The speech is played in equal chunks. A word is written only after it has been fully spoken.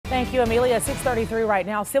Thank you, Amelia. 6:33 right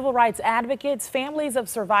now. Civil rights advocates, families of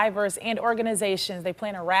survivors, and organizations, they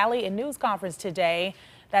plan a rally and news conference today.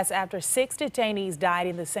 That's after 6 detainees died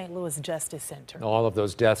in the St. Louis Justice Center. All of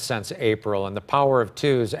those deaths since April. And the Power of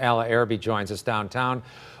Two's Alla Araby joins us downtown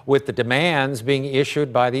with the demands being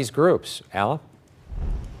issued by these groups. Alla?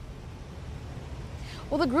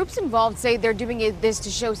 Well, the groups involved say they're doing this to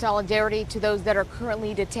show solidarity to those that are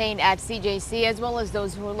currently detained at CJC, as well as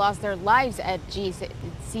those who lost their lives at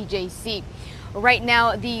CJC. Right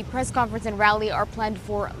now, the press conference and rally are planned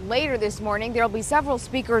for later this morning. There will be several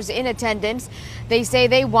speakers in attendance. They say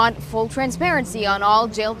they want full transparency on all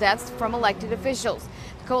jail deaths from elected officials.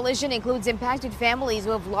 The coalition includes impacted families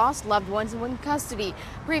who have lost loved ones in custody,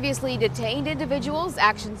 previously detained individuals,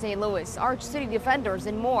 Action St. Louis, Arch City Defenders,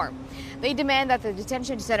 and more. They demand that the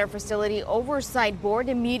Detention Center Facility Oversight Board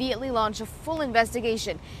immediately launch a full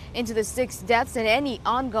investigation into the 6 deaths and any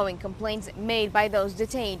ongoing complaints made by those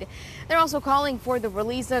detained. They're also calling for the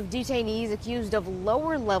release of detainees accused of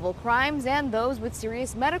lower-level crimes and those with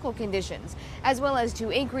serious medical conditions, as well as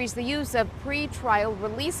to increase the use of pre-trial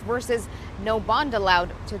release versus no bond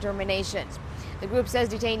allowed determinations. The group says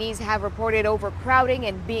detainees have reported overcrowding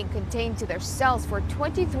and being contained to their cells for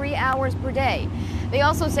 23 hours per day. They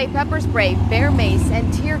also say pepper spray, bear mace,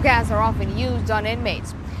 and tear gas are often used on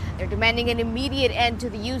inmates. They're demanding an immediate end to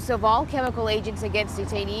the use of all chemical agents against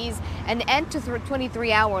detainees, an end to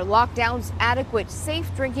 23-hour lockdowns, adequate,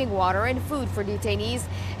 safe drinking water and food for detainees,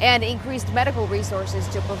 and increased medical resources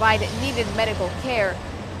to provide needed medical care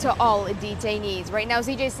to all detainees. Right now,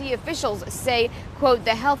 CJC officials say, quote,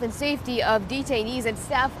 the health and safety of detainees and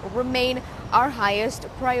staff remain our highest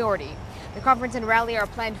priority. The conference and rally are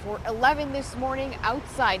planned for 11 this morning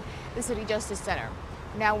outside the City Justice Center.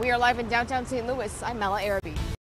 Now we are live in downtown St. Louis. I'm Alla Araby.